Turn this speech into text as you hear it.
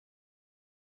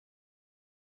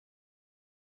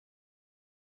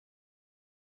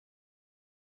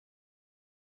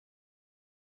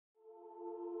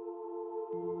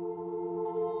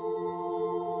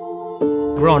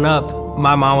Growing up,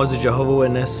 my mom was a Jehovah's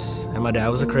Witness and my dad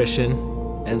was a Christian,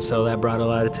 and so that brought a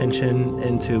lot of tension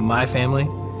into my family.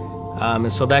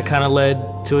 And so that kind of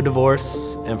led to a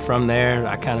divorce, and from there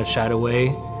I kind of shied away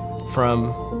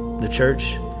from the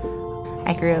church.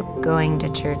 I grew up going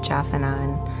to church off and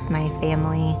on. My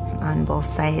family on both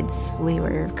sides, we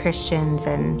were Christians,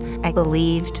 and I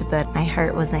believed, but my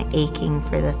heart wasn't aching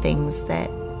for the things that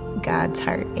God's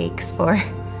heart aches for.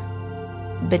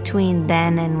 Between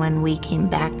then and when we came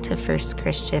back to First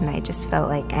Christian, I just felt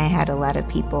like I had a lot of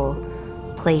people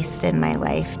placed in my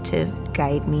life to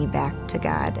guide me back to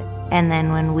God. And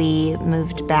then when we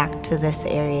moved back to this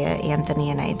area, Anthony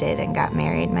and I did, and got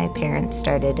married, my parents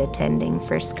started attending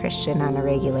First Christian on a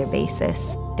regular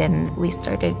basis. And we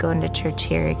started going to church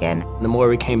here again. The more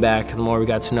we came back, the more we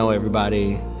got to know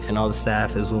everybody and all the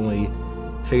staff, is when we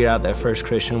figured out that First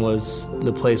Christian was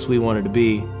the place we wanted to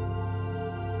be.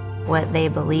 What they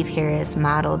believe here is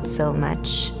modeled so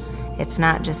much. It's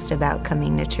not just about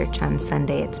coming to church on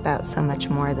Sunday, it's about so much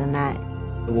more than that.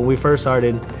 When we first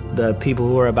started, the people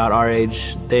who were about our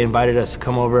age, they invited us to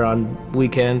come over on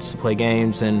weekends to play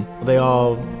games, and they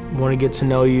all want to get to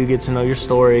know you, get to know your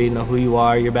story, know who you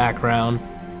are, your background.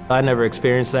 I never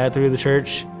experienced that through the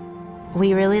church.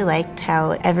 We really liked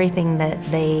how everything that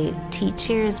they teach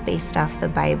here is based off the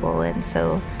Bible, and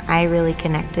so I really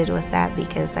connected with that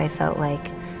because I felt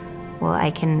like, well,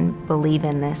 I can believe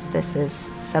in this. This is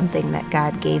something that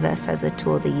God gave us as a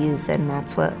tool to use, and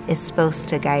that's what is supposed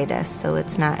to guide us. So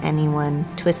it's not anyone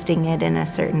twisting it in a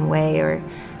certain way or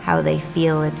how they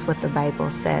feel. It's what the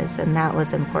Bible says, and that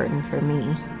was important for me.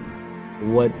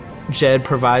 What Jed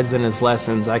provides in his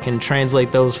lessons, I can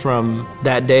translate those from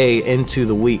that day into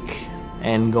the week,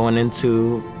 and going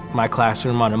into my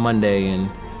classroom on a Monday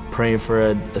and praying for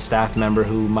a staff member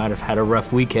who might have had a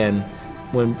rough weekend.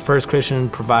 When First Christian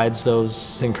provides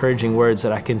those encouraging words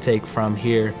that I can take from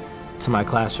here to my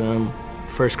classroom,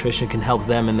 First Christian can help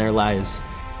them in their lives.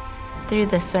 Through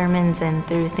the sermons and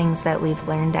through things that we've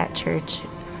learned at church,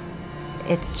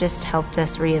 it's just helped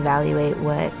us reevaluate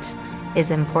what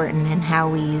is important and how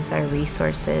we use our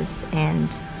resources.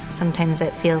 And sometimes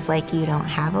it feels like you don't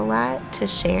have a lot to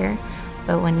share,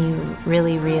 but when you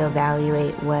really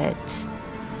reevaluate what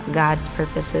God's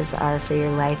purposes are for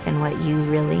your life and what you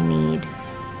really need,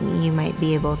 you might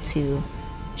be able to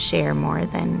share more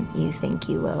than you think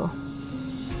you will.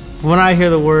 When I hear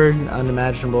the word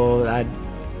unimaginable, I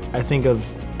think of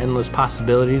endless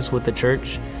possibilities with the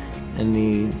church and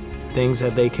the things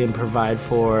that they can provide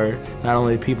for not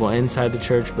only the people inside the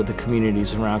church, but the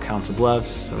communities around Council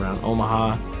Bluffs, around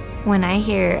Omaha. When I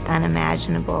hear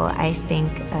unimaginable, I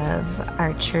think of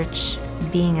our church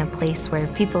being a place where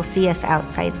people see us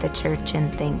outside the church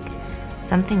and think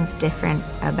something's different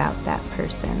about that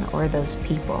person or those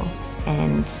people,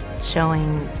 and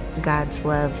showing God's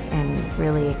love and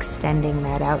really extending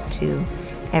that out to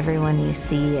everyone you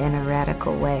see in a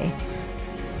radical way.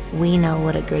 We know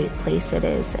what a great place it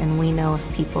is, and we know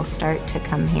if people start to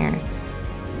come here,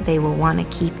 they will want to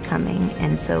keep coming,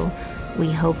 and so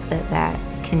we hope that that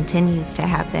continues to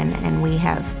happen, and we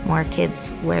have more kids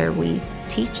where we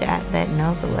teach at that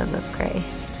know the love of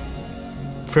Christ.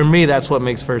 For me, that's what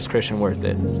makes First Christian worth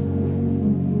it. Can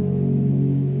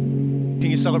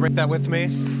you celebrate that with me?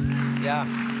 Yeah.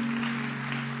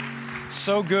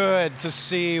 So good to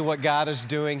see what God is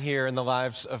doing here in the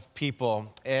lives of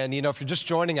people. And you know, if you're just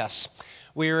joining us,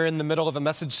 we are in the middle of a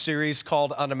message series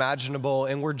called Unimaginable,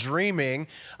 and we're dreaming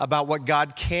about what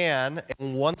God can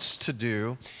and wants to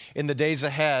do in the days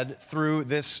ahead through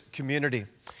this community.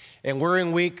 And we're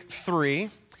in week 3,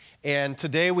 and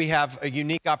today we have a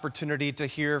unique opportunity to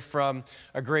hear from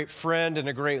a great friend and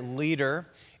a great leader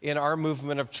in our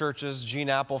movement of churches,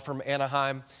 Gene Apple from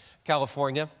Anaheim,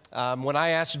 California. When I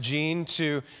asked Gene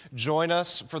to join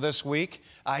us for this week,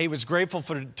 he was grateful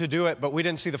to do it, but we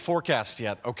didn't see the forecast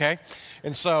yet, okay?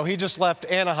 And so he just left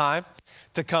Anaheim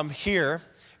to come here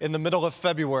in the middle of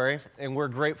February, and we're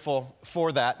grateful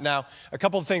for that. Now, a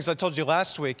couple of things I told you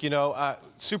last week,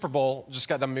 Super Bowl just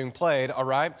got done being played, all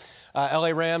right? LA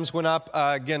Rams went up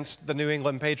against the New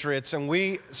England Patriots, and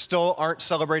we still aren't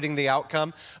celebrating the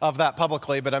outcome of that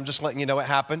publicly, but I'm just letting you know it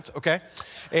happened, okay?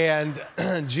 And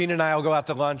Gene and I will go out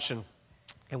to lunch, and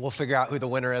we'll figure out who the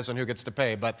winner is and who gets to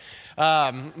pay. But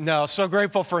no, so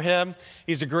grateful for him.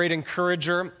 He's a great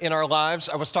encourager in our lives.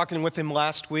 I was talking with him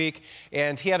last week,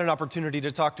 and he had an opportunity to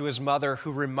talk to his mother,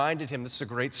 who reminded him, this is a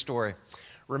great story,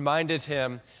 reminded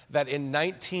him that in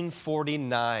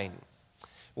 1949,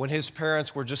 when his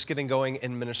parents were just getting going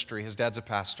in ministry, his dad's a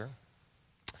pastor,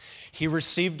 he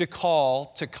received a call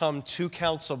to come to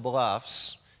Council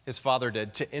Bluffs, his father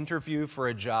did, to interview for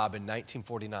a job in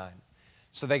 1949.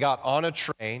 So they got on a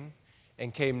train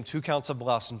and came to Council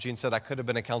Bluffs, and Gene said, I could have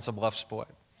been a Council Bluffs boy.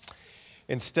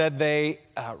 Instead, they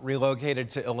relocated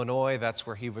to Illinois. That's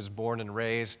where he was born and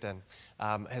raised, and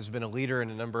has been a leader in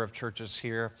a number of churches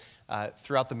here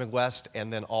throughout the Midwest,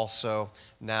 and then also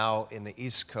now in the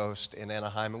East Coast in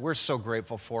Anaheim. And we're so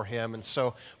grateful for him. And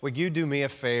so would you do me a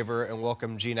favor and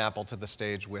welcome Gene Apple to the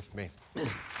stage with me?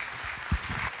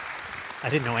 I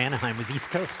didn't know Anaheim was East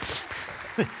Coast.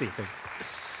 Let's see.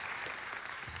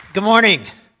 Good morning.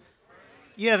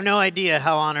 You have no idea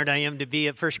how honored I am to be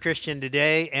at First Christian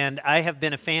today, and I have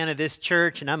been a fan of this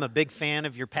church, and I'm a big fan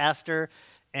of your pastor,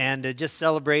 and just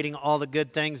celebrating all the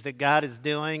good things that God is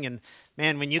doing. And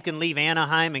man, when you can leave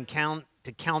Anaheim and count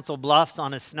to Council Bluffs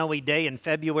on a snowy day in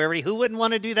February, who wouldn't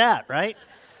want to do that, right?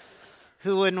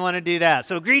 Who wouldn't want to do that?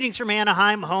 So greetings from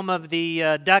Anaheim, home of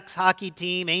the Ducks hockey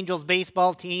team, Angels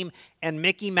baseball team, and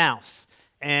Mickey Mouse.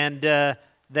 And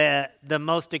the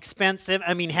most expensive,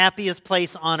 happiest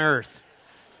place on earth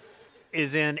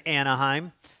is in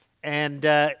Anaheim. And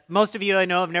most of you I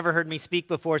know have never heard me speak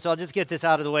before, so I'll just get this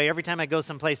out of the way. Every time I go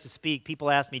someplace to speak, people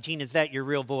ask me, Gene, is that your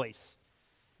real voice?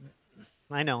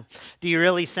 I know. Do you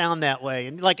really sound that way?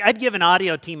 And I'd give an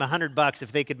audio team $100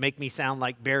 if they could make me sound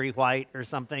like Barry White or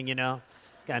something,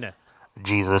 kind of,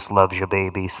 Jesus loves you,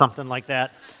 baby, something like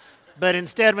that. But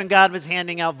instead, when God was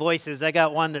handing out voices, I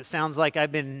got one that sounds like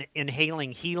I've been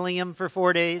inhaling helium for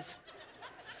 4 days.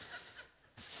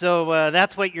 So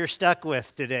that's what you're stuck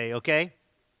with today, okay?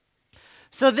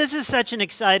 So this is such an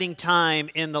exciting time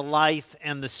in the life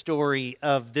and the story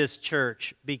of this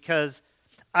church, because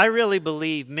I really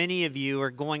believe many of you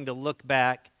are going to look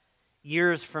back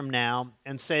years from now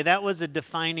and say, that was a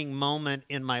defining moment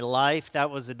in my life.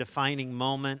 That was a defining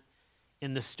moment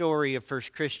in the story of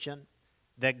First Christian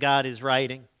that God is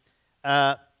writing.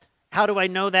 How do I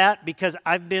know that? Because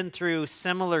I've been through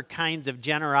similar kinds of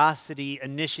generosity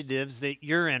initiatives that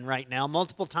you're in right now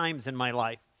multiple times in my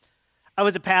life. I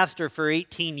was a pastor for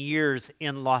 18 years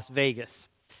in Las Vegas.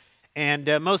 And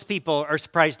most people are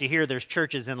surprised to hear there's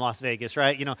churches in Las Vegas,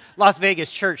 right? Las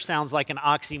Vegas church sounds like an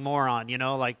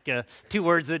oxymoron, like two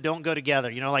words that don't go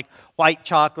together, like white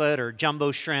chocolate or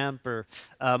jumbo shrimp or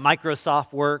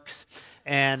Microsoft Works.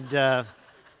 And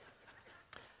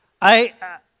I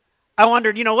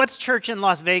wondered, what's church in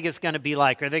Las Vegas going to be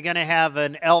like? Are they going to have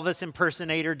an Elvis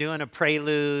impersonator doing a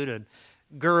prelude and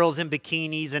girls in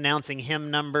bikinis announcing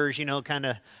hymn numbers, kind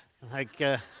of like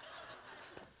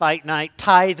fight night,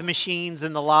 tithe machines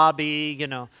in the lobby,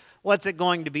 what's it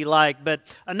going to be like? But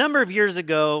a number of years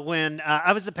ago, when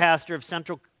I was the pastor of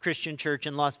Central Christian Church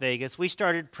in Las Vegas, we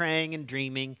started praying and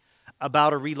dreaming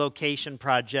about a relocation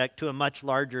project to a much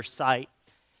larger site.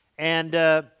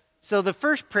 And so the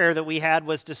first prayer that we had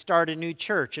was to start a new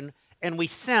church, and we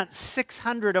sent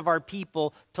 600 of our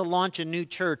people to launch a new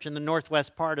church in the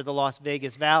northwest part of the Las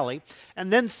Vegas Valley.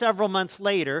 And then several months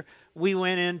later, we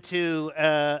went into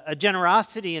a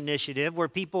generosity initiative where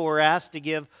people were asked to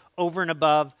give over and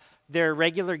above their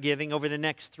regular giving over the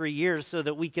next 3 years so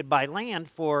that we could buy land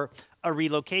for a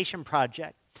relocation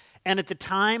project. And at the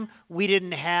time, we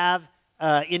didn't have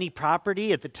any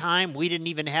property. At the time, we didn't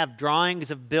even have drawings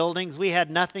of buildings. We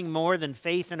had nothing more than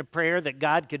faith and a prayer that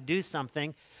God could do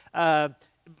something,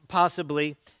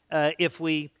 possibly, if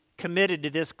we committed to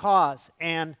this cause.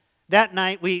 And that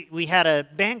night, we had a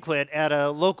banquet at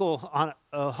a local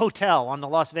a hotel on the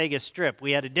Las Vegas Strip.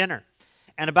 We had a dinner,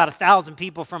 and about 1,000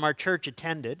 people from our church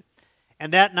attended.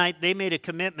 And that night, they made a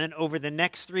commitment over the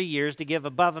next 3 years to give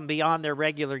above and beyond their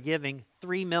regular giving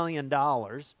 $3 million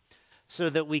so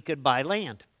that we could buy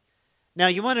land. Now,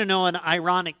 you want to know an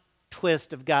ironic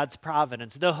twist of God's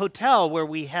providence. The hotel where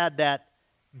we had that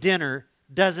dinner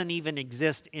doesn't even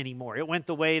exist anymore. It went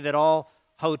the way that all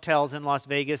hotels in Las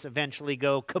Vegas eventually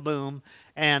go kaboom,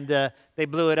 and they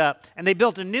blew it up. And they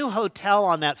built a new hotel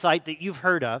on that site that you've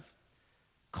heard of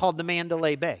called the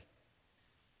Mandalay Bay.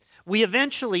 We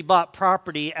eventually bought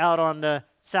property out on the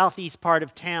southeast part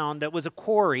of town that was a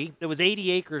quarry that was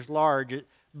 80 acres large,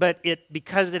 but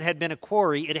because it had been a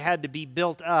quarry, it had to be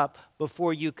built up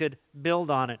before you could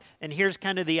build on it. And here's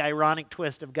kind of the ironic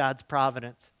twist of God's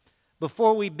providence.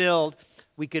 Before we build,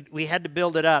 we had to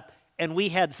build it up, and we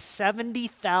had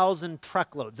 70,000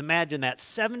 truckloads. Imagine that,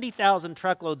 70,000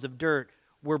 truckloads of dirt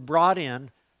were brought in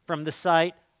from the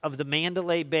site of the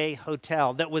Mandalay Bay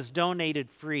Hotel that was donated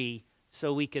free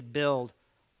so we could build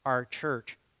our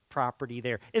church property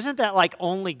there. Isn't that like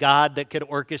only God that could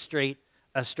orchestrate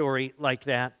a story like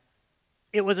that?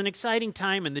 It was an exciting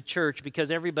time in the church because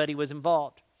everybody was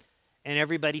involved and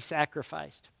everybody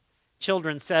sacrificed.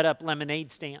 Children set up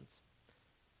lemonade stands.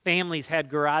 Families had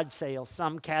garage sales.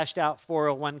 Some cashed out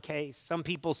 401ks. Some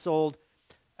people sold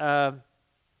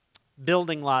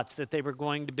building lots that they were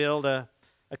going to build a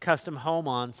custom home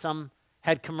on. Some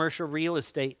had commercial real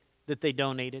estate that they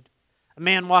donated. A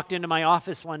man walked into my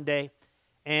office one day,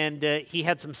 and he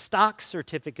had some stock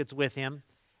certificates with him.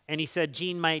 And he said,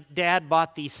 Gene, my dad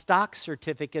bought these stock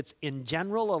certificates in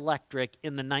General Electric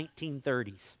in the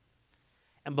 1930s.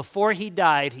 And before he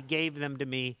died, he gave them to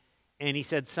me. And he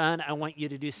said, son, I want you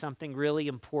to do something really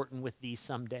important with these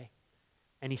someday.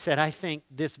 And he said, I think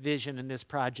this vision and this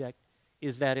project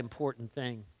is that important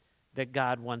thing that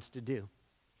God wants to do.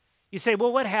 You say,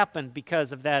 well, what happened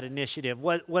because of that initiative?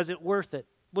 Was it worth it?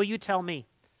 Well, you tell me.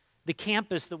 The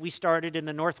campus that we started in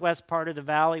the northwest part of the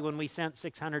valley when we sent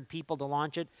 600 people to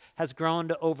launch it has grown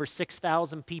to over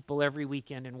 6,000 people every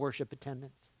weekend in worship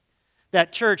attendance.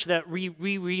 That church that we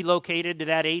relocated to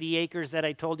that 80 acres that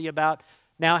I told you about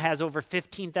now has over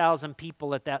 15,000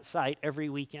 people at that site every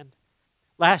weekend.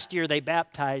 Last year, they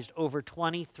baptized over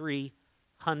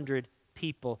 2,300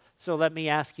 people. So let me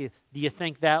ask you, do you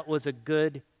think that was a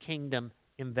good kingdom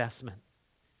investment?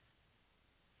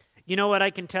 You know what I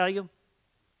can tell you?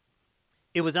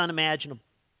 It was unimaginable.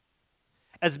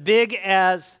 As big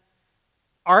as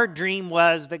our dream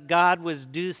was that God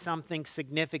would do something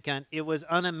significant, it was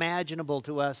unimaginable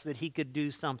to us that He could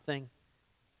do something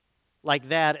like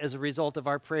that as a result of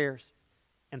our prayers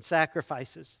and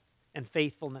sacrifices and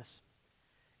faithfulness.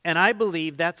 And I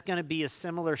believe that's going to be a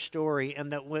similar story,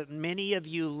 and that when many of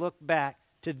you look back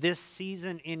to this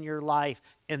season in your life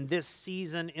and this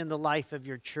season in the life of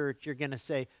your church, you're going to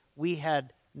say, we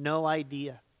had no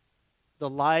idea the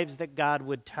lives that God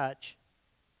would touch.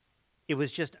 It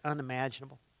was just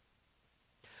unimaginable.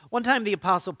 One time the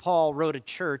Apostle Paul wrote a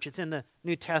church, it's in the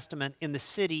New Testament, in the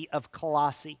city of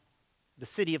Colossae. The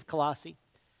city of Colossae.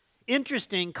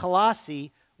 Interesting,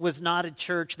 Colossae was not a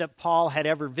church that Paul had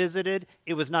ever visited.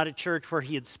 It was not a church where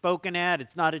he had spoken at.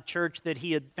 It's not a church that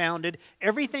he had founded.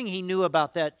 Everything he knew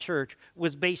about that church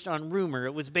was based on rumor.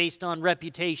 It was based on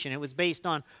reputation. It was based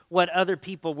on what other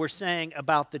people were saying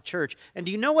about the church. And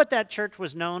do you know what that church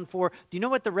was known for? Do you know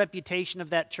what the reputation of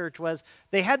that church was?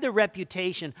 They had the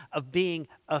reputation of being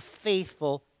a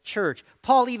faithful church.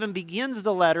 Paul even begins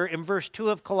the letter in verse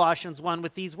 2 of Colossians 1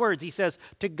 with these words. He says,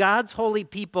 to God's holy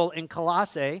people in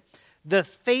Colossae, the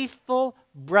faithful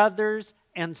brothers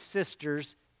and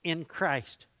sisters in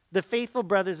Christ. The faithful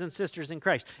brothers and sisters in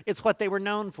Christ. It's what they were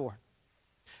known for.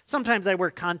 Sometimes I wear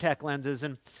contact lenses,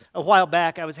 and a while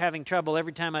back I was having trouble.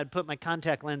 Every time I'd put my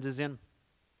contact lenses in,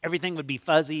 everything would be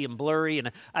fuzzy and blurry,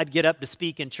 and I'd get up to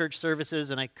speak in church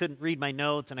services, and I couldn't read my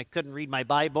notes, and I couldn't read my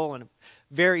Bible, and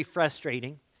very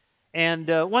frustrating. And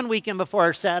one weekend before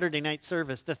our Saturday night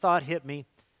service, the thought hit me.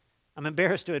 I'm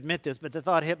embarrassed to admit this, but the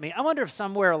thought hit me. I wonder if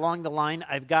somewhere along the line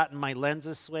I've gotten my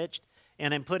lenses switched,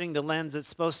 and I'm putting the lens that's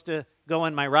supposed to go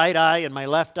in my right eye and my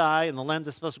left eye, and the lens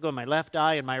that's supposed to go in my left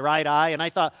eye and my right eye. And I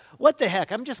thought, what the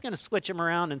heck? I'm just going to switch them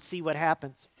around and see what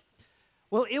happens.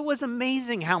 Well, it was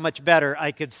amazing how much better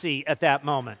I could see at that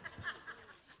moment.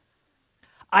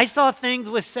 I saw things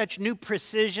with such new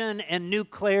precision and new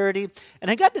clarity, and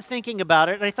I got to thinking about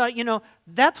it, and I thought, you know,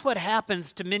 that's what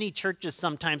happens to many churches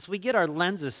sometimes. We get our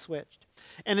lenses switched,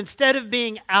 and instead of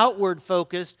being outward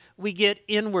focused, we get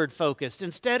inward focused.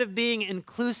 Instead of being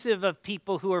inclusive of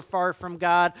people who are far from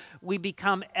God, we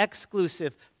become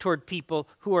exclusive toward people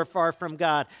who are far from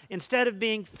God. Instead of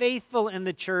being faithful in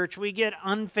the church, we get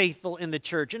unfaithful in the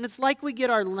church, and it's like we get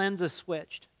our lenses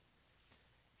switched.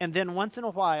 And then once in a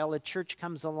while, a church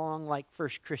comes along like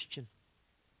First Christian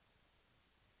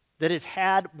that has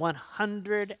had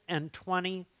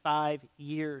 125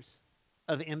 years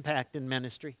of impact in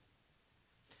ministry.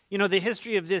 You know, the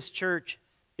history of this church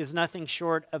is nothing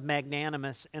short of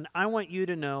magnanimous, and I want you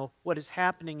to know what is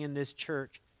happening in this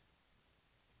church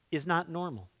is not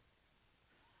normal.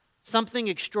 Something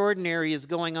extraordinary is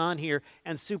going on here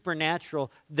and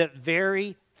supernatural that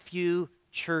very few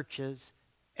churches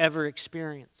ever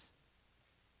experience.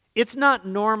 It's not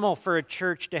normal for a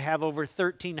church to have over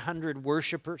 1,300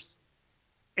 worshipers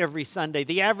every Sunday.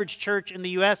 The average church in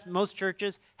the U.S., most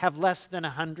churches have less than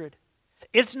 100.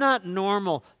 It's not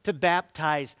normal to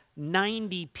baptize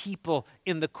 90 people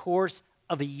in the course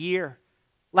of a year.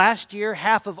 Last year,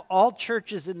 half of all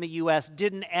churches in the U.S.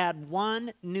 didn't add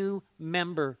one new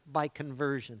member by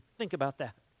conversion. Think about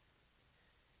that.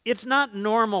 It's not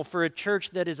normal for a church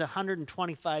that is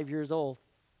 125 years old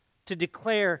to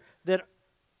declare that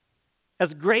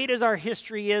as great as our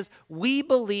history is, we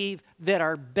believe that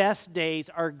our best days,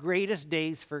 our greatest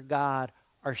days for God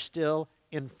are still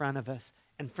in front of us.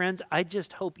 And friends, I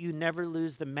just hope you never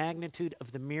lose the magnitude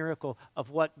of the miracle of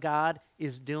what God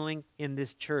is doing in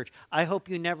this church. I hope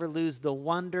you never lose the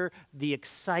wonder, the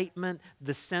excitement,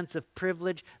 the sense of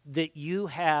privilege that you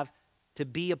have to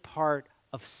be a part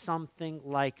of something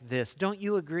like this. Don't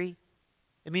you agree?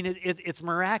 I mean, it's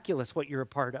miraculous what you're a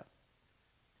part of.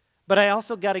 But I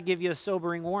also got to give you a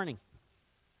sobering warning.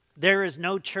 There is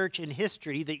no church in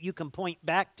history that you can point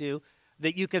back to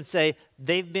that you can say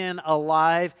they've been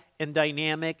alive and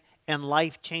dynamic and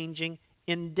life-changing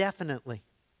indefinitely.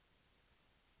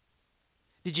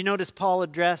 Did you notice Paul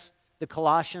addressed the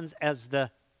Colossians as the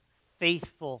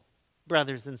faithful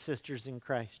brothers and sisters in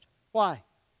Christ? Why?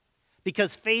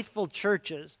 Because faithful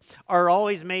churches are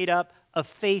always made up of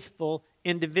faithful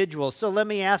individuals. So let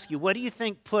me ask you, what do you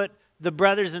think put the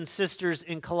brothers and sisters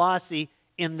in Colossae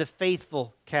in the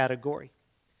faithful category?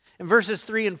 In verses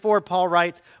 3 and 4, Paul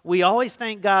writes, "We always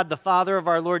thank God, the Father of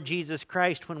our Lord Jesus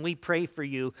Christ, when we pray for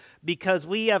you, because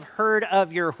we have heard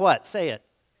of your," what? Say it.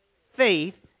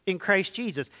 Faith in Christ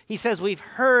Jesus. He says, we've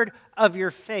heard of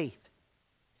your faith.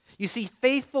 You see,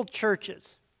 faithful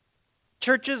churches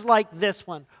like this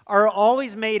one, are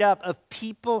always made up of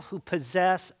people who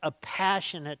possess a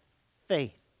passionate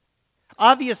faith.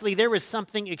 Obviously, there was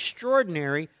something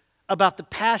extraordinary about the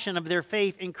passion of their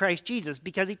faith in Christ Jesus,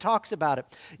 because he talks about it.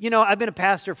 You know, I've been a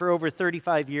pastor for over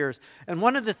 35 years, and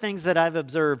one of the things that I've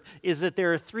observed is that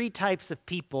there are 3 types of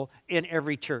people in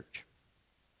every church.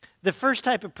 The first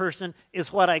type of person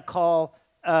is what I call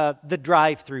the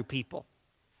drive-through people.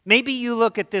 Maybe you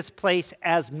look at this place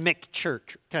as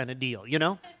McChurch kind of deal, you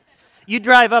know? You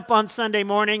drive up on Sunday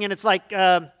morning and it's like,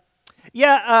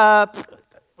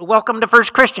 welcome to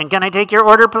First Christian. Can I take your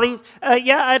order, please?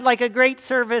 I'd like a great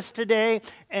service today,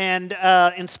 and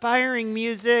inspiring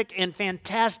music and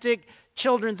fantastic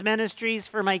children's ministries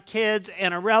for my kids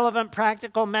and a relevant,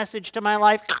 practical message to my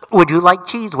life. Would you like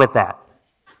cheese with that?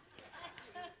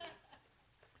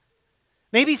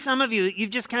 Maybe some of you, you've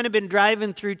just kind of been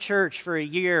driving through church for a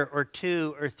year or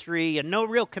 2 or 3 and no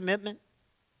real commitment,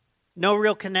 no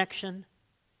real connection.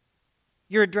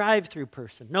 You're a drive-through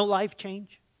person, no life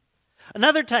change.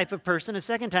 Another type of person, a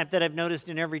second type that I've noticed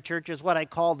in every church, is what I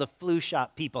call the flu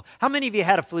shot people. How many of you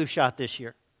had a flu shot this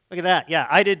year? Look at that. Yeah,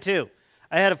 I did too.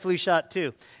 I had a flu shot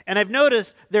too. And I've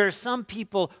noticed there are some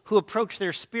people who approach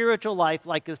their spiritual life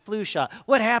like a flu shot.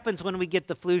 What happens when we get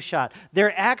the flu shot?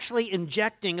 They're actually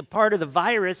injecting a part of the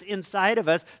virus inside of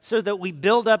us so that we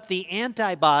build up the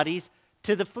antibodies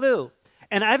to the flu.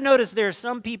 And I've noticed there are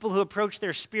some people who approach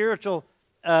their spiritual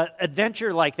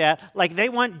adventure like that, like they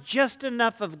want just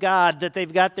enough of God that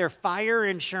they've got their fire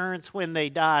insurance when they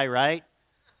die, right?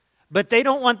 But they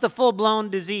don't want the full-blown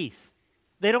disease.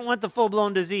 They don't want the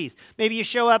full-blown disease. Maybe you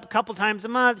show up a couple times a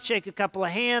month, shake a couple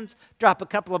of hands, drop a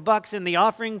couple of bucks in the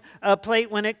offering plate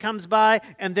when it comes by,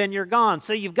 and then you're gone.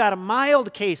 So you've got a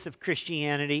mild case of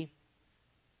Christianity,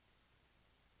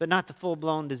 but not the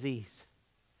full-blown disease.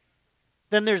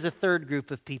 Then there's a third group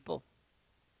of people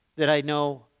that I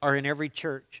know are in every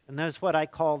church, and that's what I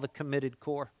call the committed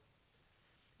core.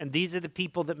 And these are the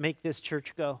people that make this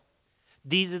church go.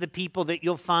 These are the people that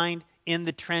you'll find in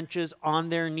the trenches on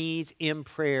their knees in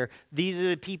prayer. These are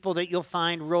the people that you'll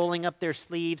find rolling up their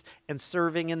sleeves and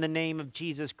serving in the name of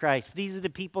Jesus Christ. These are the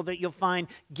people that you'll find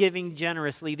giving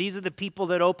generously. These are the people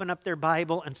that open up their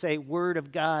Bible and say, "Word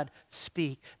of God,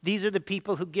 speak." These are the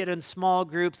people who get in small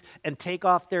groups and take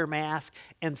off their mask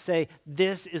and say,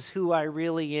 "This is who I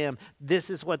really am. This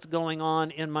is what's going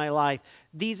on in my life."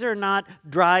 These are not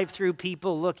drive-through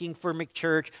people looking for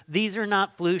McChurch. These are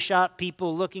not flu shot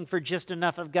people looking for just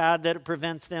enough of God that it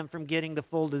prevents them from getting the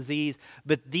full disease.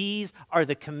 But these are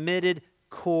the committed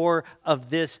core of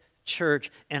this church.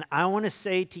 And I want to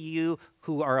say to you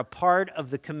who are a part of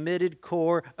the committed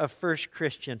core of First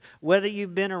Christian, whether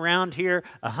you've been around here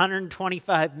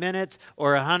 125 minutes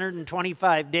or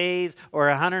 125 days or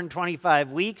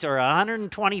 125 weeks or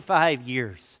 125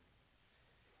 years,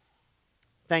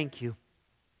 thank you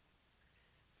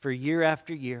for year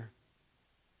after year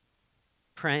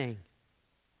praying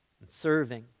and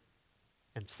serving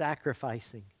and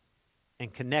sacrificing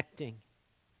and connecting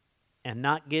and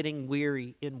not getting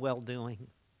weary in well-doing.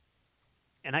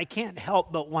 And I can't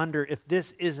help but wonder if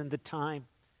this isn't the time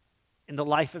in the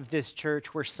life of this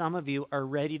church where some of you are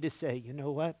ready to say, "You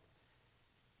know what?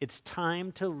 It's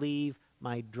time to leave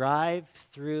my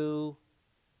drive-through,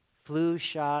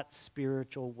 flu-shot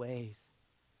spiritual ways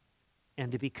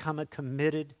and to become a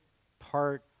committed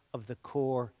part of the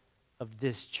core of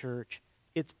this church."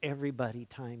 It's everybody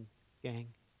time,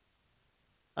 gang.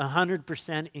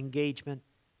 100% engagement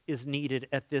is needed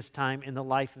at this time in the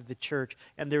life of the church,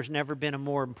 and there's never been a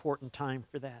more important time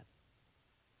for that.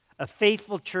 A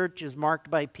faithful church is marked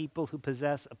by people who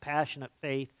possess a passionate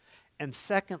faith, and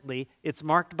secondly, it's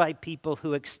marked by people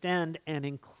who extend an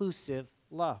inclusive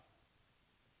love.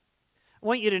 I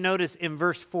want you to notice in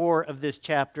verse 4 of this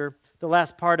chapter, the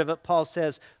last part of it, Paul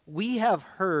says, we have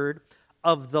heard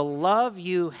of the love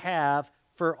you have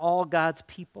for all God's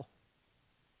people.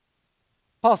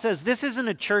 Paul says this isn't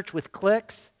a church with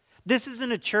cliques. This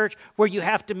isn't a church where you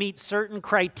have to meet certain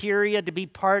criteria to be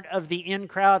part of the in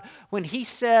crowd. When he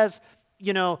says,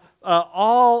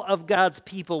 all of God's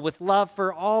people, with love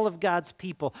for all of God's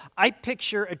people, I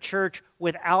picture a church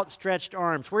with outstretched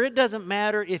arms, where it doesn't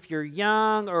matter if you're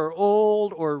young or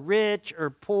old or rich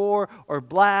or poor or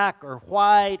black or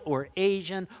white or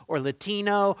Asian or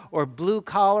Latino or blue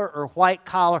collar or white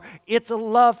collar. It's a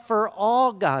love for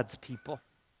all God's people.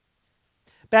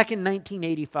 Back in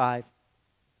 1985,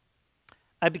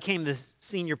 I became the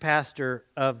senior pastor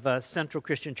of Central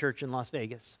Christian Church in Las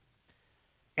Vegas.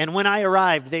 And when I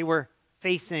arrived, they were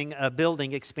facing a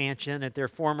building expansion at their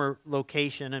former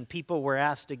location, and people were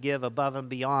asked to give above and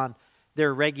beyond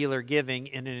their regular giving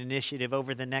in an initiative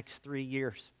over the next 3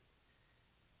 years.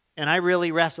 And I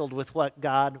really wrestled with what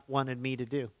God wanted me to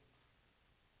do.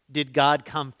 Did God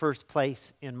come first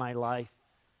place in my life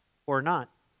or not?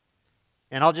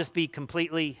 And I'll just be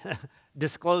completely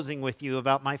disclosing with you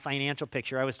about my financial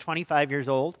picture. I was 25 years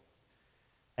old.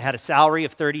 I had a salary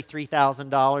of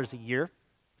 $33,000 a year.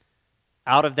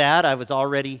 Out of that, I was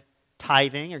already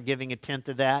tithing or giving a tenth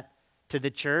of that to the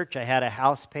church. I had a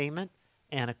house payment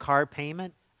and a car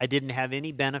payment. I didn't have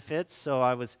any benefits, so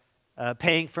I was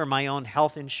paying for my own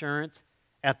health insurance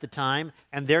at the time,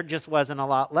 and there just wasn't a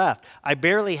lot left. I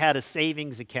barely had a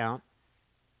savings account.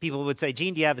 People would say,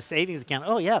 Gene, do you have a savings account?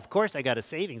 Oh, yeah, of course I got a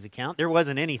savings account. There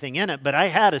wasn't anything in it, but I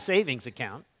had a savings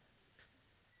account.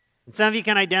 And some of you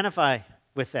can identify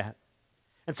with that.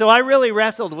 And so I really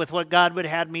wrestled with what God would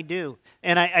have me do.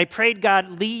 And I prayed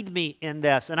God lead me in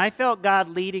this. And I felt God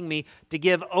leading me to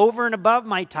give over and above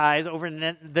my tithes over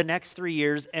the next 3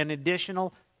 years an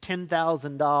additional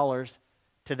 $10,000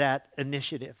 to that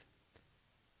initiative.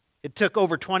 It took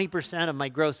over 20% of my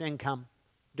gross income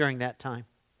during that time.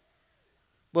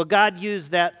 Well, God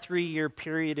used that 3-year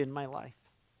period in my life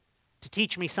to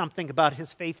teach me something about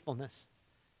His faithfulness,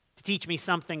 to teach me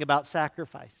something about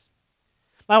sacrifice.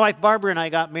 My wife Barbara and I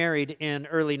got married in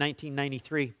early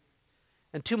 1993.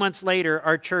 And 2 months later,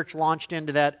 our church launched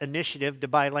into that initiative to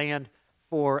buy land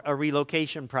for a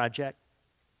relocation project.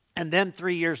 And then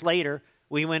 3 years later,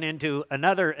 we went into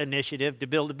another initiative to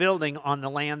build a building on the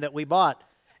land that we bought.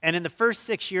 And in the first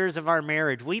 6 years of our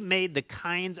marriage, we made the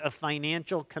kinds of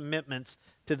financial commitments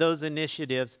to those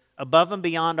initiatives above and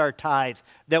beyond our tithes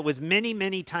that was many,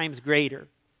 many times greater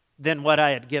than what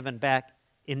I had given back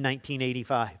in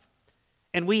 1985.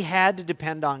 And we had to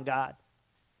depend on God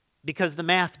because the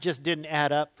math just didn't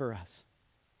add up for us.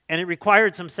 And it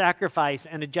required some sacrifice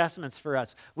and adjustments for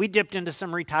us. We dipped into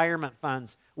some retirement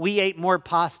funds. We ate more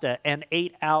pasta and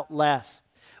ate out less.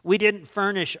 We didn't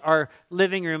furnish our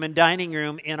living room and dining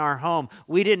room in our home.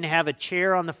 We didn't have a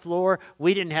chair on the floor.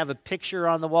 We didn't have a picture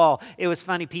on the wall. It was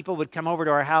funny. People would come over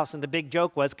to our house and the big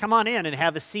joke was, come on in and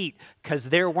have a seat, because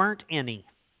there weren't any.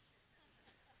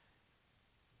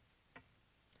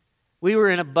 We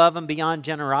were in above and beyond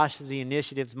generosity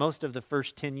initiatives most of the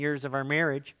first 10 years of our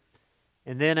marriage.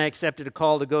 And then I accepted a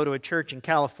call to go to a church in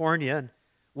California, and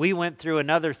we went through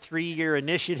another 3-year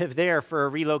initiative there for a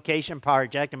relocation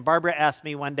project. And Barbara asked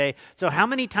me one day, so how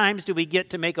many times do we get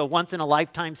to make a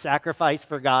once-in-a-lifetime sacrifice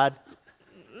for God?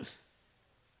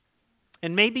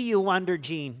 And maybe you wonder,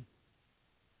 Gene,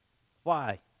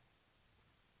 why?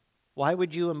 Why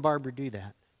would you and Barbara do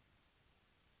that?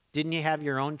 Didn't you have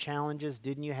your own challenges?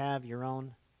 Didn't you have your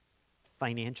own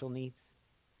financial needs?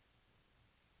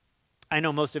 I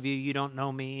know most of you, you don't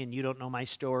know me and you don't know my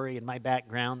story and my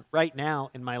background. Right now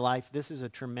in my life, this is a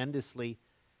tremendously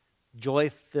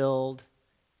joy-filled,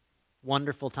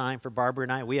 wonderful time for Barbara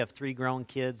and I. We have 3 grown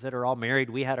kids that are all married.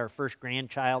 We had our first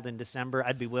grandchild in December.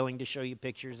 I'd be willing to show you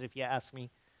pictures if you ask me.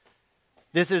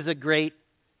 This is a great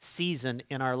season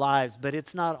in our lives, but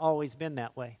it's not always been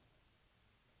that way.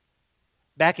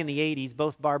 Back in the 80s,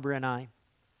 both Barbara and I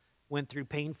went through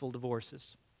painful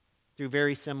divorces through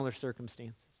very similar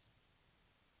circumstances.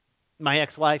 My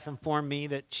ex-wife informed me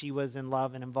that she was in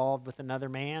love and involved with another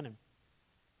man,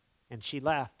 and she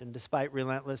left. And despite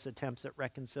relentless attempts at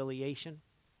reconciliation,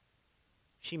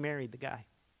 she married the guy.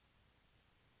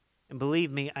 And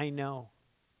believe me, I know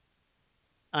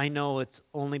it's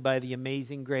only by the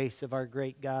amazing grace of our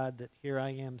great God that here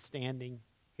I am standing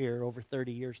here over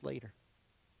 30 years later.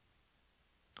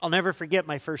 I'll never forget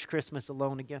my first Christmas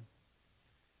alone again.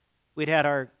 We'd had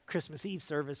our Christmas Eve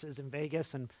services in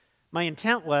Vegas, and my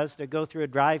intent was to go through a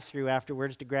drive-thru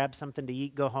afterwards to grab something to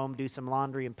eat, go home, do some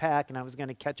laundry, and pack, and I was going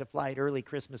to catch a flight early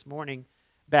Christmas morning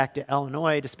back to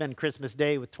Illinois to spend Christmas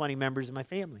Day with 20 members of my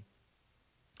family.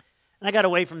 And I got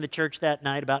away from the church that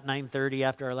night about 9:30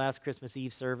 after our last Christmas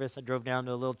Eve service. I drove down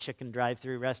to a little chicken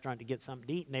drive-through restaurant to get something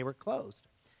to eat, and they were closed.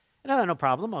 And I thought, no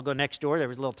problem. I'll go next door. There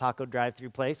was a little taco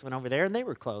drive-through place. Went over there, and they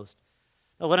were closed.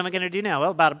 Well, what am I going to do now? Well,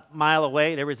 about a mile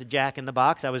away, there was a Jack in the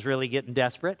Box. I was really getting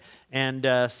desperate. And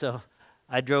so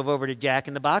I drove over to Jack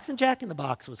in the Box, and Jack in the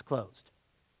Box was closed.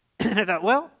 And I thought,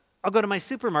 well, I'll go to my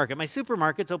supermarket. My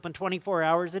supermarket's open 24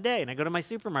 hours a day. And I go to my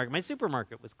supermarket. My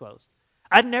supermarket was closed.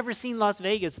 I'd never seen Las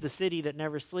Vegas, the city that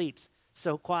never sleeps,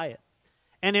 so quiet.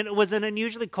 And it was an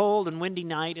unusually cold and windy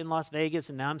night in Las Vegas,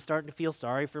 and now I'm starting to feel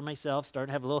sorry for myself, starting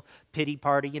to have a little pity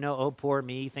party, oh, poor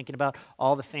me, thinking about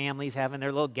all the families having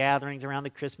their little gatherings around the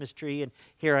Christmas tree, and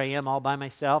here I am all by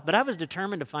myself. But I was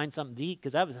determined to find something to eat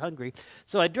because I was hungry.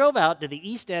 So I drove out to the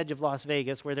east edge of Las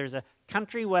Vegas where there's a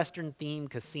country western-themed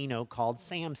casino called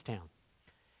Sam's Town.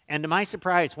 And to my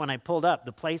surprise, when I pulled up,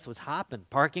 the place was hopping.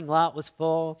 Parking lot was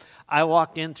full. I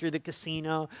walked in through the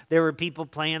casino. There were people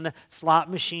playing the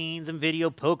slot machines and video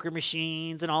poker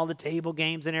machines and all the table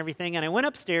games and everything. And I went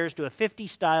upstairs to a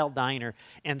 50-style diner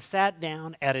and sat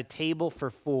down at a table for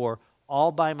 4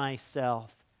 all by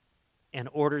myself and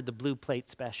ordered the blue plate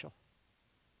special.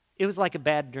 It was like a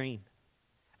bad dream.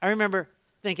 I remember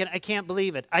thinking, I can't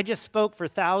believe it. I just spoke for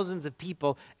thousands of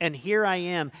people, and here I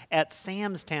am at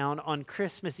Sam's Town on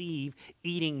Christmas Eve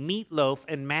eating meatloaf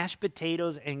and mashed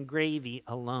potatoes and gravy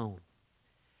alone.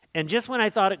 And just when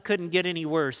I thought it couldn't get any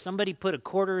worse, somebody put a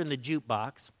quarter in the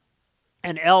jukebox,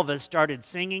 and Elvis started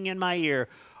singing in my ear,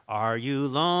 "Are you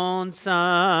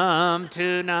lonesome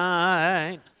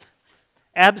tonight?"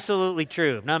 Absolutely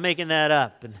true. I'm not making that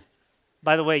up. And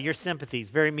by the way, your sympathy is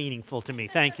very meaningful to me.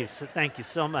 Thank you. Thank you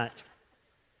so much.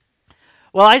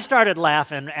 Well, I started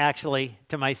laughing, actually,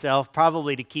 to myself,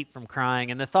 probably to keep from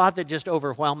crying. And the thought that just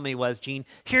overwhelmed me was, Gene,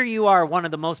 here you are, one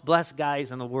of the most blessed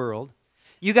guys in the world.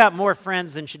 You got more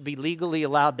friends than should be legally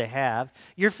allowed to have.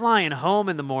 You're flying home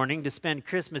in the morning to spend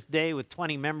Christmas Day with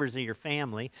 20 members of your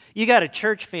family. You got a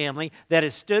church family that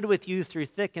has stood with you through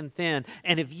thick and thin.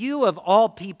 And if you, of all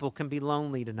people, can be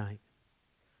lonely tonight,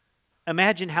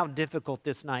 imagine how difficult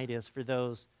this night is for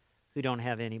those who don't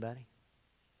have anybody.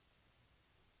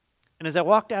 And as I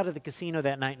walked out of the casino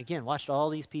that night, and again, watched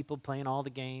all these people playing all the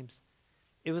games,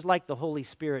 it was like the Holy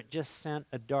Spirit just sent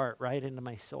a dart right into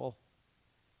my soul.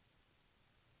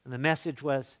 And the message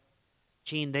was,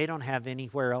 Gene, they don't have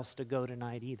anywhere else to go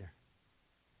tonight either.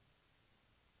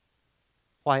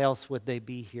 Why else would they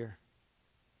be here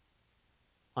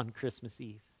on Christmas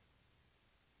Eve?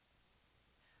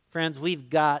 Friends, we've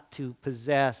got to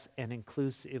possess an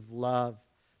inclusive love,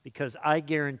 because I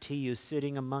guarantee you,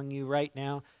 sitting among you right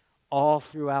now, all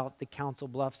throughout the Council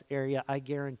Bluffs area, I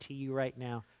guarantee you right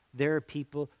now, there are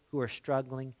people who are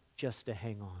struggling just to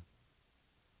hang on.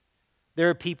 There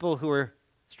are people who are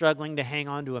struggling to hang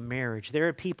on to a marriage. There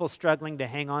are people struggling to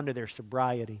hang on to their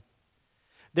sobriety.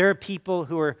 There are people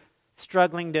who are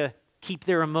struggling to keep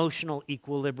their emotional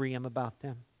equilibrium about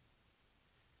them.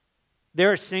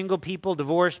 There are single people,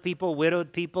 divorced people,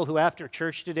 widowed people who after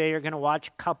church today are going to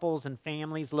watch couples and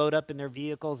families load up in their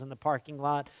vehicles in the parking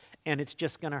lot, and it's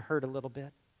just going to hurt a little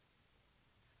bit.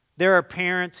 There are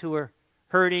parents who are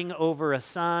hurting over a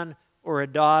son or a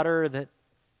daughter that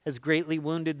has greatly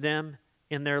wounded them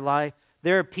in their life.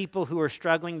 There are people who are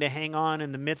struggling to hang on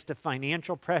in the midst of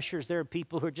financial pressures. There are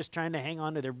people who are just trying to hang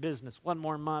on to their business one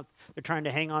more month. They're trying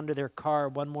to hang on to their car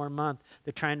one more month.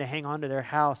 They're trying to hang on to their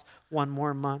house one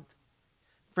more month.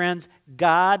 Friends,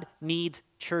 God needs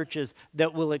churches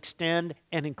that will extend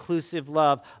an inclusive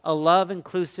love. A love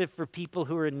inclusive for people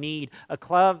who are in need. A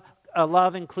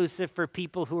love inclusive for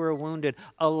people who are wounded.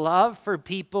 A love for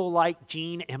people like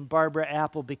Gene and Barbara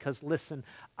Apple. Because listen,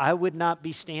 I would not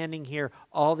be standing here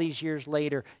all these years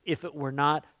later if it were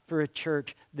not for a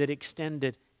church that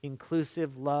extended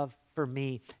inclusive love for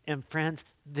me. And friends,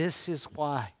 this is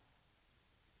why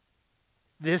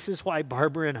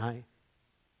Barbara and I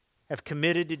have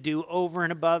committed to do over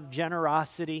and above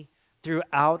generosity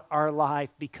throughout our life,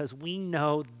 because we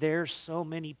know there's so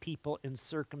many people in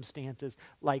circumstances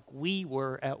like we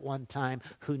were at one time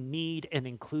who need an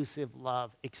inclusive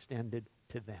love extended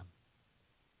to them.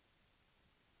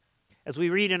 As we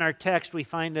read in our text, we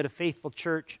find that a faithful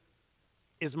church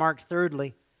is marked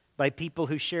thirdly by people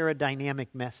who share a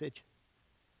dynamic message.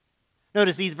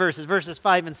 Notice these verses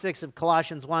 5 and 6 of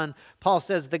Colossians 1. Paul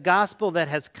says, the gospel that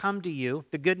has come to you,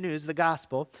 the good news, the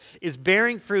gospel, is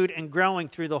bearing fruit and growing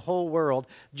through the whole world,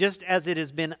 just as it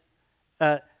has been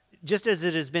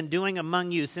doing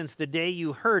among you since the day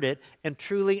you heard it and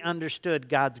truly understood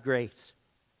God's grace.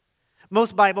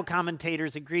 Most Bible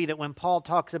commentators agree that when Paul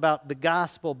talks about the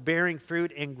gospel bearing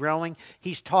fruit and growing,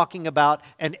 he's talking about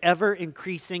an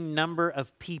ever-increasing number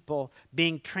of people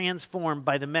being transformed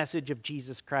by the message of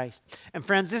Jesus Christ. And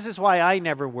friends, this is why I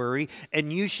never worry,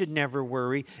 and you should never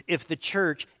worry, if the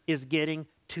church is getting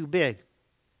too big.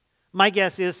 My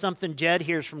guess is something Jed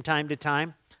hears from time to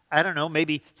time. I don't know,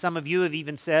 maybe some of you have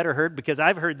even said or heard, because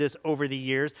I've heard this over the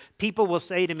years. People will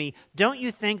say to me, don't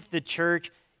you think the church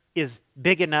is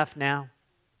big enough now?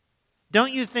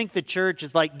 Don't you think the church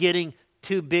is like getting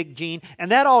too big, Gene?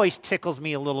 And that always tickles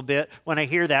me a little bit when I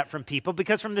hear that from people,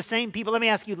 because from the same people, let me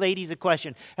ask you ladies a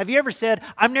question. Have you ever said,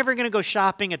 I'm never going to go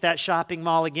shopping at that shopping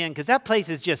mall again because that place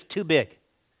is just too big?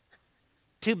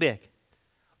 Too big.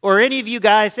 Or any of you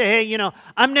guys say, hey,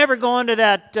 I'm never going to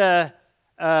that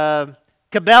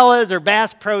Cabela's or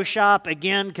Bass Pro Shop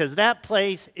again because that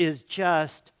place is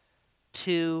just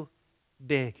too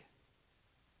big.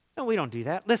 No, we don't do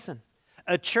that. Listen,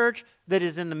 a church that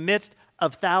is in the midst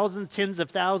of thousands, tens of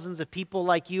thousands of people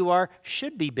like you are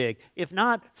should be big. If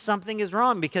not, something is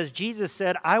wrong, because Jesus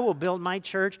said, I will build my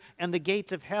church and the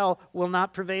gates of hell will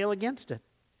not prevail against it.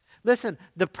 Listen,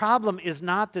 the problem is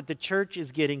not that the church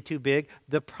is getting too big.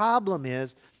 The problem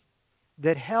is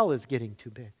that hell is getting too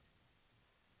big.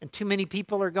 And too many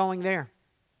people are going there.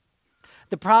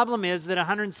 The problem is that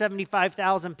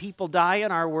 175,000 people die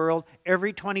in our world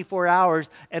every 24 hours,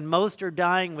 and most are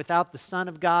dying without the Son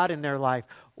of God in their life.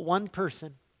 One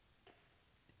person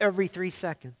every 3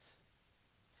 seconds.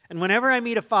 And whenever I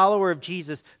meet a follower of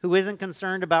Jesus who isn't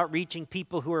concerned about reaching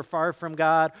people who are far from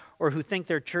God or who think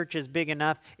their church is big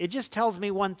enough, it just tells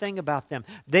me one thing about them.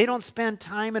 They don't spend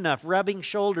time enough rubbing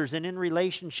shoulders and in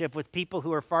relationship with people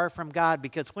who are far from God,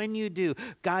 because when you do,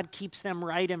 God keeps them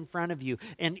right in front of you,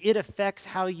 and it affects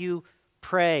how you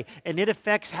pray, and it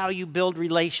affects how you build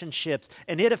relationships,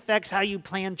 and it affects how you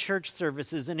plan church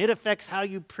services, and it affects how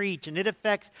you preach, and it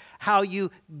affects how you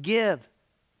give.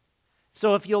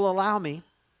 So if you'll allow me,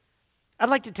 I'd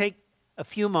like to take a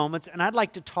few moments, and I'd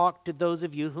like to talk to those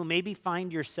of you who maybe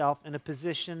find yourself in a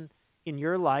position in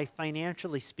your life,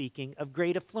 financially speaking, of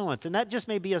great affluence. And that just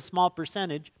may be a small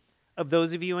percentage of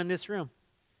those of you in this room.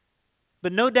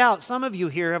 But no doubt some of you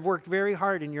here have worked very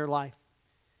hard in your life,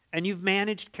 and you've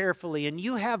managed carefully, and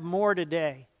you have more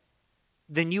today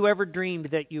than you ever dreamed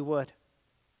that you would.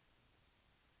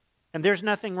 And there's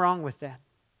nothing wrong with that.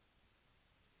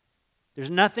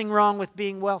 There's nothing wrong with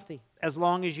being wealthy, as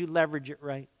long as you leverage it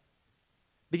right.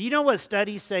 But you know what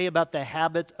studies say about the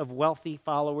habits of wealthy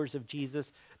followers of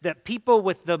Jesus? That people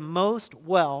with the most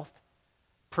wealth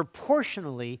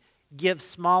proportionally give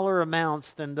smaller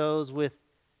amounts than those with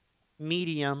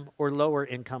medium or lower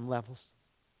income levels.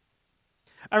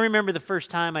 I remember the first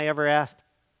time I ever asked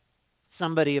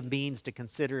somebody of means to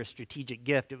consider a strategic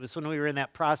gift. It was when we were in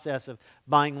that process of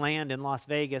buying land in Las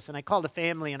Vegas, and I called a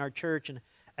family in our church, and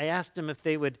I asked them if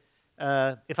they would,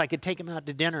 if I could take them out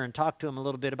to dinner and talk to them a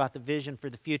little bit about the vision for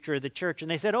the future of the church. And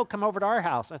they said, oh, come over to our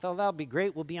house. I thought, that'll be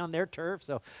great. We'll be on their turf.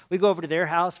 So we go over to their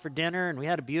house for dinner, and we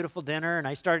had a beautiful dinner. And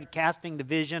I started casting the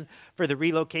vision for the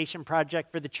relocation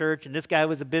project for the church. And this guy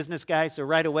was a business guy, so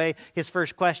right away his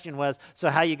first question was, so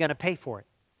how are you going to pay for it?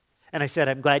 And I said,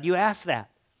 I'm glad you asked that.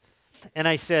 And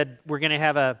I said, we're going to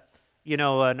have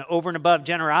an over and above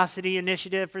generosity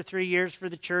initiative for 3 years for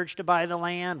the church to buy the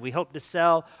land. We hope to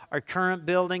sell our current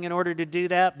building in order to do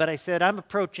that. But I said, I'm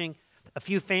approaching a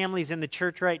few families in the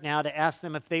church right now to ask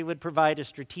them if they would provide a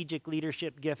strategic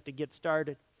leadership gift to get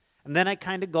started. And then I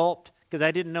kind of gulped, because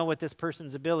I didn't know what this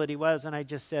person's ability was. And I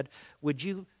just said, would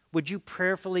you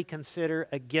prayerfully consider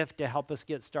a gift to help us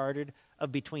get started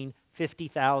of between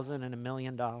 $50,000 and $1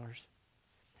 million?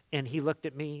 And he looked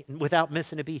at me, and without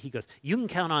missing a beat, he goes, you can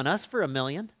count on us for $1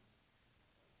 million.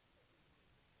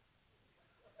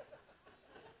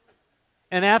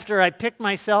 And after I picked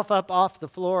myself up off the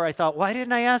floor, I thought, why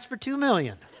didn't I ask for $2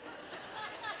 million?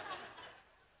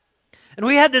 And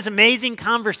we had this amazing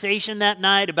conversation that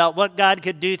night about what God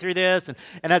could do through this.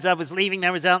 And as I was leaving,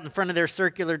 I was out in front of their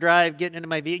circular drive, getting into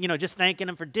my vehicle, just thanking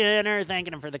him for dinner,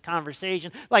 thanking him for the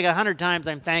conversation. Like 100 times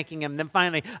I'm thanking him. Then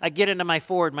finally, I get into my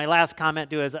Ford. My last comment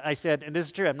to is, I said, and this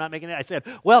is true, I'm not making that. I said,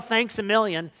 well, thanks $1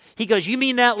 million. He goes, you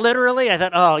mean that literally? I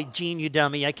thought, oh, Gene, you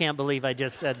dummy. I can't believe I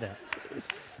just said that.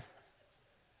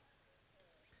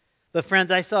 But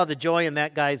friends, I saw the joy in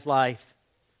that guy's life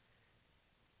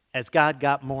as God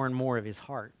got more and more of his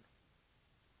heart.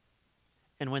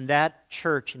 And when that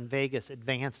church in Vegas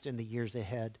advanced in the years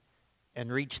ahead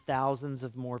and reached thousands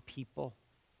of more people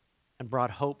and brought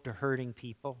hope to hurting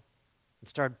people and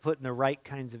started putting the right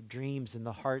kinds of dreams in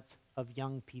the hearts of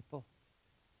young people,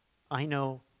 I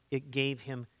know it gave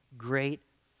him great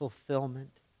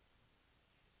fulfillment.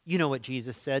 You know what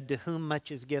Jesus said, to whom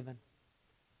much is given,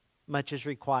 much is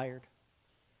required.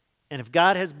 And if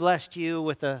God has blessed you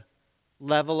with a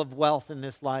level of wealth in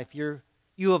this life,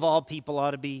 you of all people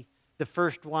ought to be the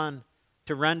first one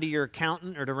to run to your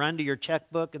accountant or to run to your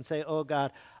checkbook and say, oh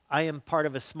God, I am part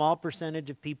of a small percentage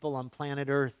of people on planet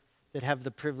Earth that have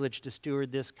the privilege to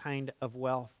steward this kind of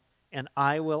wealth. And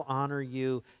I will honor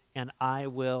you and I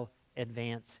will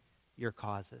advance your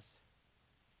causes.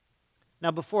 Now,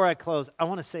 before I close, I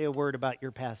want to say a word about your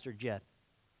pastor, Jed.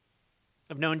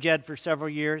 I've known Jed for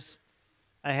several years.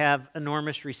 I have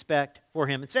enormous respect for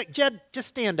him. In fact, Jed, just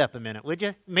stand up a minute, would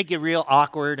you? Make it real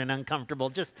awkward and uncomfortable.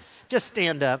 Just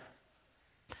stand up.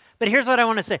 But here's what I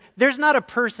want to say. There's not a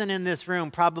person in this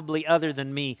room, probably other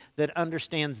than me, that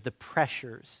understands the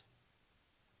pressures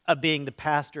of being the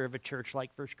pastor of a church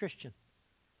like First Christian.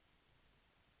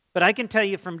 But I can tell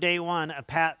you from day one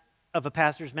of a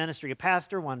pastor's ministry, a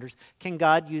pastor wonders, can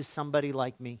God use somebody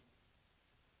like me?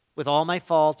 With all my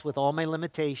faults, with all my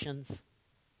limitations.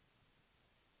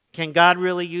 Can God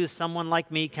really use someone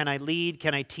like me? Can I lead?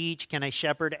 Can I teach? Can I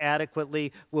shepherd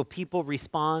adequately? Will people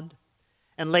respond?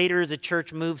 And later as a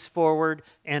church moves forward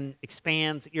and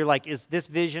expands, you're like, is this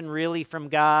vision really from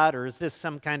God? Or is this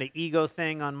some kind of ego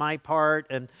thing on my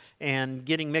part and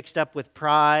getting mixed up with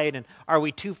pride? And are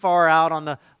we too far out on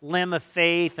the limb of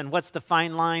faith? And what's the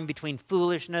fine line between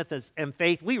foolishness and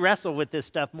faith? We wrestle with this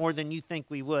stuff more than you think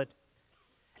we would.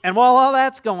 And while all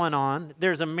that's going on,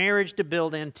 there's a marriage to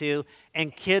build into,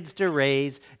 and kids to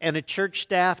raise, and a church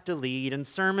staff to lead, and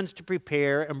sermons to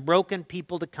prepare, and broken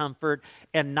people to comfort,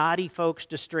 and naughty folks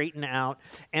to straighten out,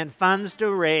 and funds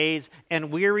to raise, and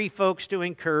weary folks to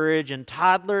encourage, and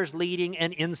toddlers leading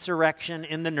an insurrection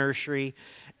in the nursery.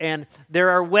 And there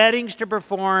are weddings to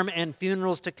perform and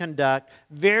funerals to conduct.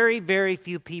 Very, very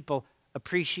few people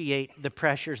appreciate the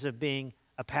pressures of being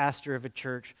a pastor of a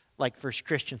church like First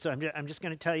Christian. So I'm just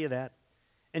going to tell you that.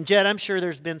 And Jed, I'm sure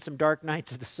there's been some dark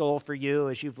nights of the soul for you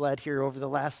as you've led here over the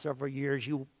last several years.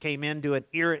 You came into an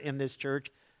era in this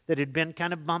church that had been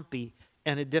kind of bumpy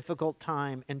and a difficult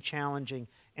time and challenging.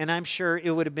 And I'm sure it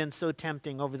would have been so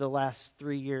tempting over the last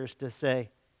 3 years to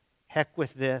say, heck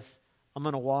with this, I'm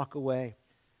going to walk away.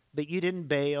 But you didn't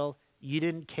bail. You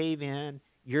didn't cave in.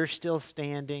 You're still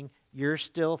standing. You're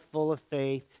still full of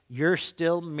faith. You're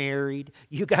still married.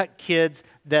 You got kids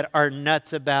that are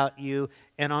nuts about you.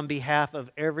 And on behalf of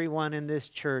everyone in this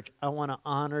church, I want to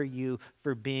honor you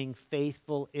for being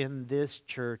faithful in this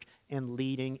church and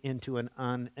leading into an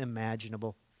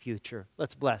unimaginable future.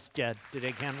 Let's bless Jed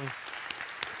today, can we?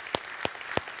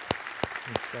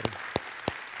 Thanks, buddy.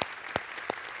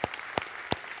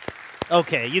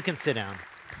 Okay, you can sit down.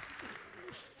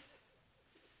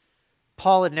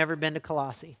 Paul had never been to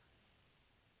Colossae.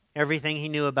 Everything he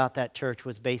knew about that church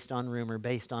was based on rumor,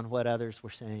 based on what others were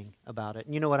saying about it.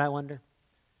 And you know what I wonder?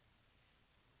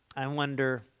 I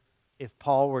wonder if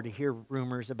Paul were to hear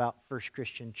rumors about First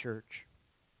Christian Church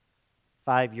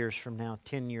 5 years from now,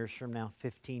 10 years from now,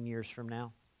 15 years from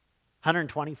now,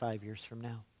 125 years from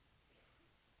now,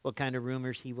 what kind of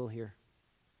rumors he will hear.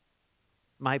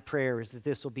 My prayer is that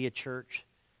this will be a church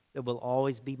that will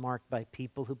always be marked by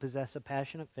people who possess a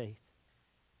passionate faith,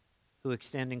 who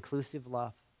extend inclusive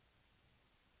love,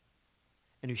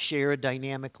 and who share a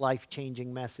dynamic,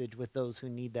 life-changing message with those who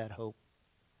need that hope.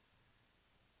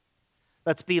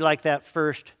 Let's be like that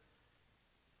first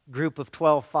group of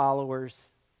 12 followers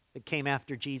that came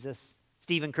after Jesus.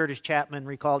 Stephen Curtis Chapman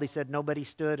recalled, he said, nobody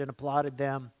stood and applauded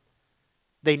them.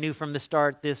 They knew from the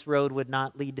start this road would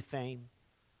not lead to fame.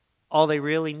 All they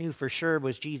really knew for sure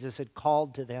was Jesus had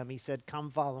called to them. He said, come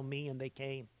follow me, and they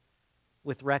came.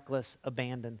 With reckless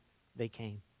abandon, they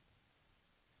came.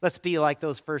 Let's be like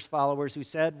those first followers who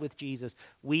said with Jesus,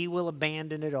 we will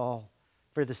abandon it all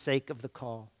for the sake of the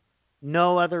call.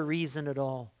 No other reason at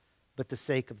all but the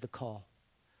sake of the call.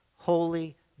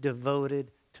 Wholly devoted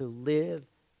to live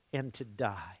and to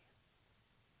die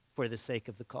for the sake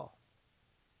of the call.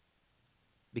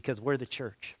 Because we're the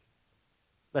church.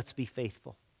 Let's be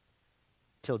faithful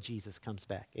till Jesus comes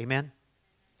back. Amen?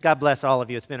 God bless all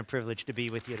of you. It's been a privilege to be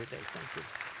with you today. Thank you.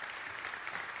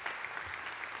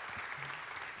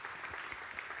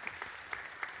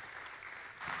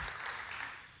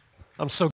 I'm so